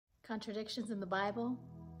Contradictions in the Bible,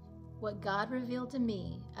 what God revealed to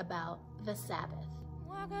me about the Sabbath.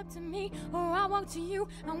 Walk up to me or I'll walk to you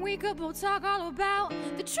and we could both talk all about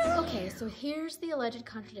the truth. Okay, so here's the alleged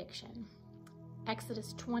contradiction.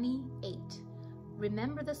 Exodus 28,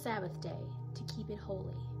 remember the Sabbath day to keep it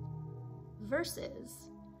holy. Versus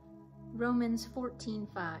Romans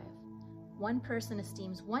 14:5, one person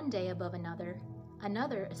esteems one day above another,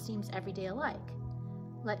 another esteems every day alike.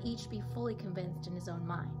 Let each be fully convinced in his own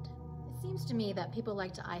mind. It seems to me that people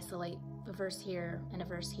like to isolate a verse here and a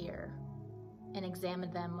verse here and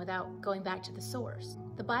examine them without going back to the source.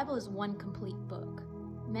 The Bible is one complete book,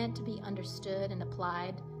 meant to be understood and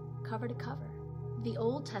applied cover to cover. The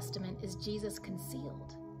Old Testament is Jesus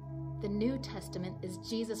concealed. The New Testament is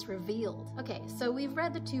Jesus revealed. Okay, so we've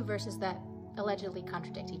read the two verses that allegedly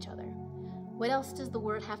contradict each other. What else does the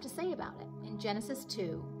Word have to say about it? In Genesis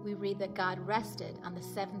 2, we read that God rested on the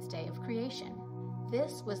seventh day of creation.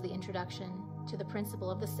 This was the introduction to the principle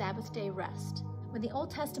of the Sabbath day rest. When the Old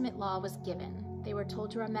Testament law was given, they were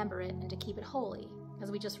told to remember it and to keep it holy, as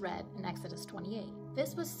we just read in Exodus 28.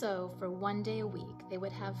 This was so for one day a week they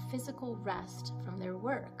would have physical rest from their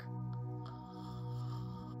work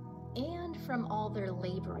and from all their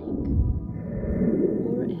laboring.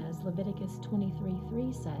 Or as Leviticus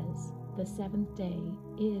 23:3 says, the seventh day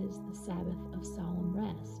is the Sabbath of solemn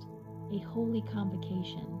rest, a holy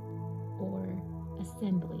convocation or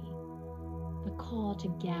assembly, the call to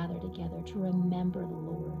gather together to remember the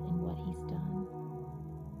Lord and what He's done.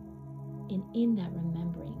 And in that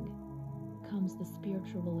remembering comes the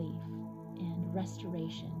spiritual relief and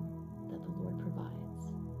restoration that the Lord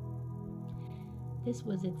provides. This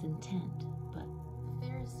was its intent, but the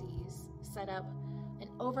Pharisees set up an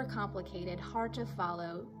overcomplicated,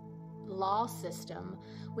 hard-to-follow law system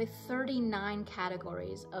with 39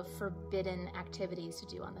 categories of forbidden activities to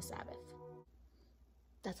do on the Sabbath.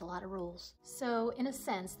 That's a lot of rules. So, in a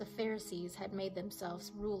sense, the Pharisees had made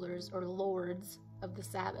themselves rulers or lords of the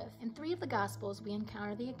Sabbath. In 3 of the Gospels, we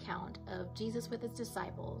encounter the account of Jesus with his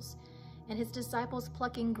disciples, and his disciples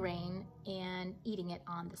plucking grain and eating it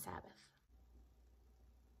on the Sabbath.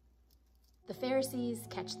 The Pharisees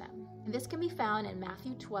catch them, and this can be found in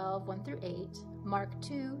Matthew 12, 1 through 8, Mark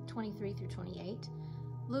 2, 23 through 28,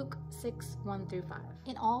 Luke 6, 1 through 5.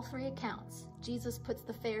 In all 3 accounts, Jesus puts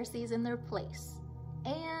the Pharisees in their place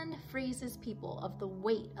and frees his people of the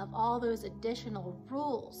weight of all those additional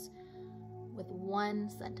rules with one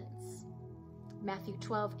sentence. Matthew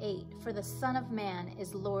 12:8, for the Son of Man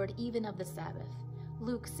is Lord even of the Sabbath.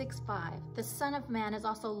 Luke 6:5, the Son of Man is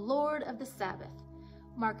also Lord of the Sabbath.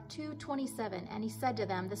 Mark 2:27, and he said to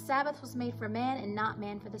them, the Sabbath was made for man and not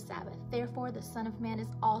man for the Sabbath. Therefore the Son of Man is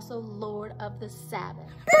also Lord of the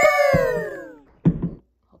Sabbath.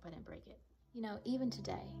 Hope I didn't break it. You know, even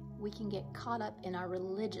today, we can get caught up in our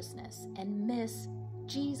religiousness and miss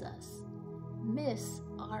Jesus, miss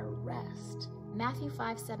our rest. Matthew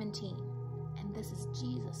 5:17, and this is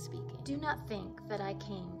Jesus speaking. Do not think that I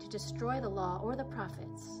came to destroy the law or the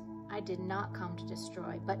prophets. I did not come to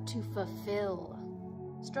destroy, but to fulfill.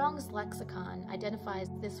 Strong's lexicon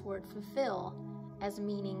identifies this word fulfill as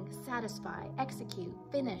meaning satisfy, execute,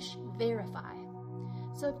 finish, verify.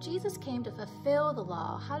 So if Jesus came to fulfill the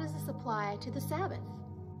law, how does this apply to the Sabbath?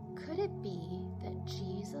 Could it be that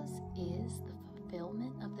Jesus is the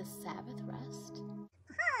fulfillment of the Sabbath rest?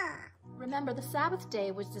 Remember, the Sabbath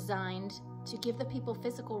day was designed to give the people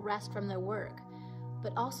physical rest from their work,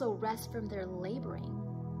 but also rest from their laboring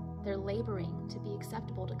to be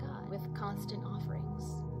acceptable to God with constant offerings.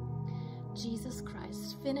 Jesus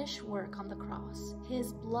Christ's finished work on the cross,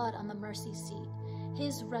 his blood on the mercy seat,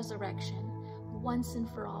 his resurrection, once and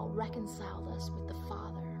for all reconciled us with the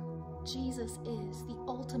Father. Jesus is the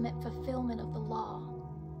ultimate fulfillment of the law,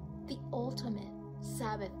 the ultimate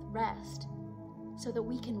Sabbath rest, so that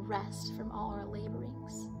we can rest from all our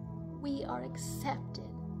laborings. We are accepted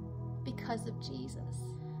because of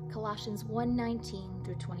Jesus. Colossians 1:19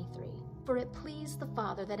 through 23. For it pleased the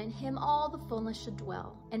Father that in him all the fullness should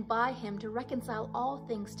dwell, and by him to reconcile all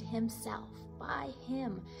things to himself, by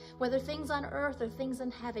him, whether things on earth or things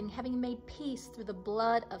in heaven, having made peace through the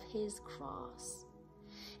blood of his cross.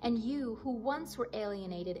 And you, who once were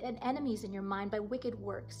alienated and enemies in your mind by wicked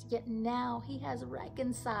works, yet now he has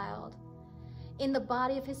reconciled in the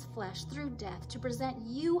body of his flesh through death, to present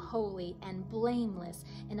you holy and blameless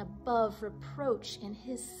and above reproach in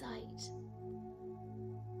his sight.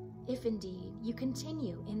 If indeed you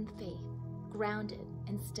continue in faith, grounded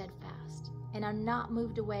and steadfast, and are not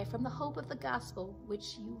moved away from the hope of the gospel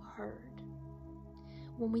which you heard.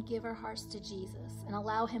 When we give our hearts to Jesus and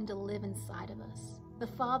allow him to live inside of us, the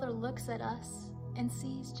Father looks at us and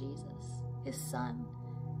sees Jesus, his Son,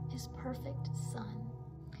 his perfect Son.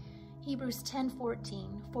 Hebrews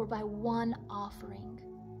 10:14, for by one offering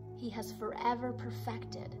he has forever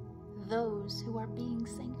perfected those who are being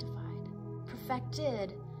sanctified.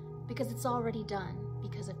 Perfected because it's already done,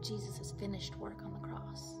 because of Jesus' finished work on the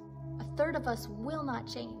cross. A third of us will not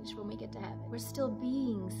change when we get to heaven. We're still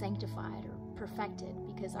being sanctified or perfected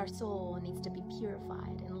because our soul needs to be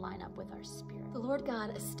purified and line up with our spirit. The Lord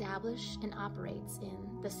God established and operates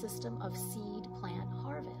in the system of seed, plant,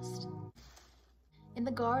 harvest. In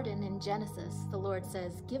the garden in Genesis, the Lord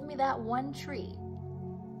says, give me that one tree,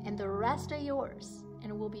 and the rest are yours,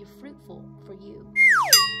 and will be fruitful for you.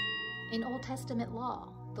 In Old Testament law,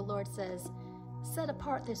 the Lord says, set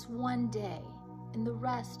apart this one day, and the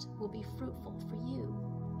rest will be fruitful for you.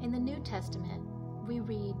 In the New Testament, we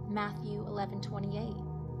read Matthew 11:28,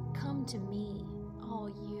 come to me, all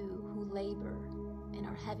you who labor and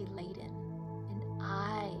are heavy laden, and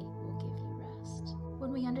I will give you rest.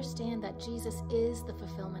 When we understand that Jesus is the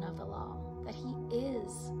fulfillment of the law, that he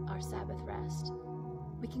is our Sabbath rest,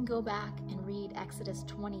 we can go back and read Exodus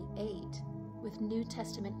 28 with New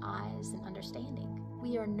Testament eyes and understanding.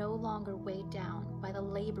 We are no longer weighed down by the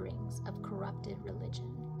laborings of corrupted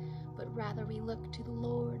religion, but rather we look to the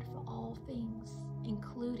Lord for all things,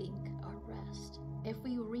 including our rest. If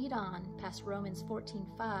we read on past Romans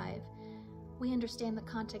 14:5, we understand the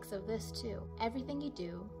context of this too. Everything you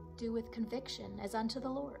do, do with conviction as unto the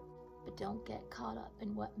Lord, but don't get caught up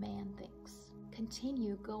in what man thinks.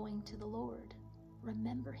 Continue going to the Lord.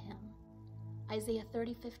 Remember him. Isaiah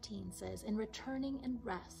 30:15 says, in returning and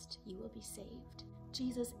rest, you will be saved.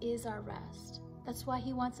 Jesus is our rest. That's why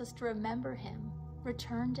he wants us to remember him,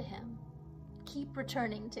 return to him, keep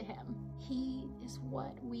returning to him. He is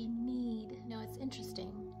what we need. Now, it's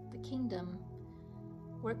interesting. The kingdom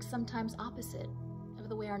works sometimes opposite of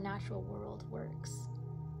the way our natural world works.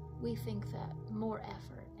 We think that more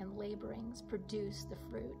effort and laborings produce the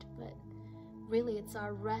fruit, but really it's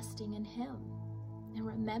our resting in him and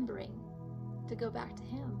remembering to go back to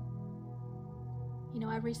him. You know,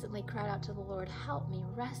 I recently cried out to the Lord, help me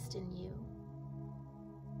rest in you.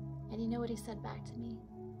 And you know what he said back to me?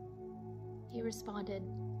 He responded,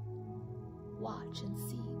 watch and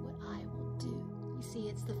see what I will do. You see,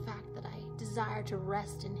 it's the fact that I desire to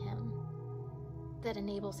rest in him that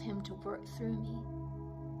enables him to work through me,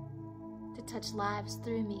 to touch lives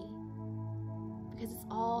through me, because it's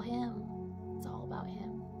all him. It's all about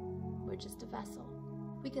him. We're just a vessel.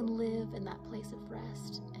 We can live in that place of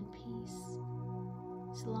rest and peace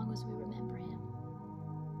so long as we remember him,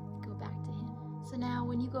 go back to him. So now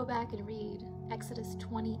when you go back and read Exodus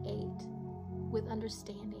 28 with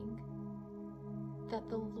understanding that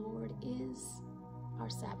the Lord is our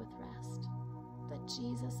Sabbath rest, that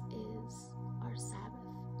Jesus is our Sabbath,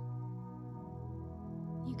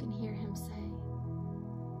 you can hear him say,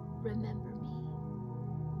 remember me,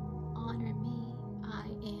 honor me, I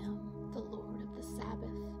am the Lord of the Sabbath.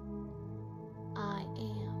 I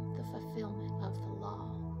am the fulfillment of the law.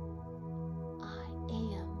 I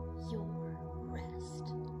am your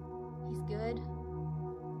rest. He's good.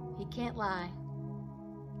 He can't lie.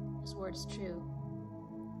 His word's true.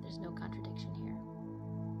 There's no contradiction here.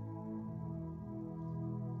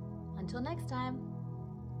 Until next time.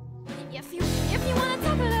 If you wanna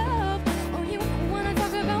talk love, or you wanna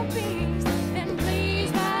talk about peace, then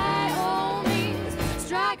please by all means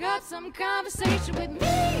strike up some conversation with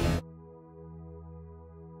me.